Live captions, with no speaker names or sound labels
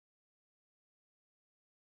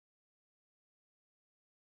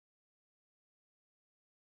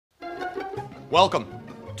Welcome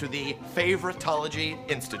to the Favoritology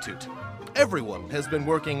Institute. Everyone has been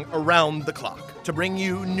working around the clock to bring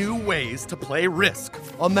you new ways to play Risk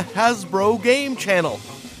on the Hasbro Game Channel.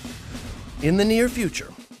 In the near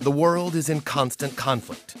future, the world is in constant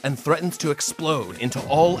conflict and threatens to explode into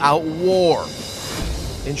all-out war.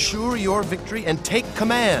 Ensure your victory and take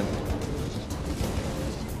command.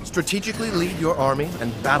 Strategically lead your army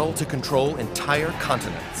and battle to control entire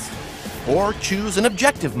continents. Or choose an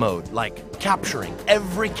objective mode, like capturing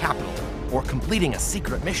every capital or completing a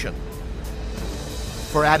secret mission.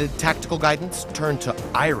 For added tactical guidance, turn to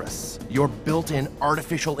Iris, your built-in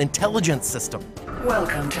artificial intelligence system.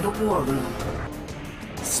 Welcome to the War Room.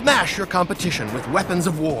 Smash your competition with weapons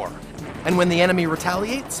of war. And when the enemy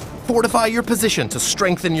retaliates, fortify your position to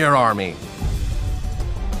strengthen your army.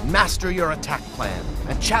 Master your attack plan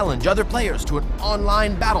and challenge other players to an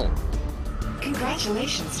online battle.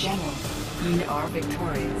 Congratulations, General. You are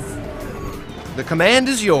victorious. The command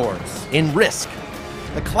is yours in Risk,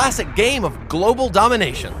 the classic game of global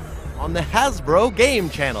domination on the Hasbro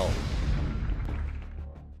Game Channel.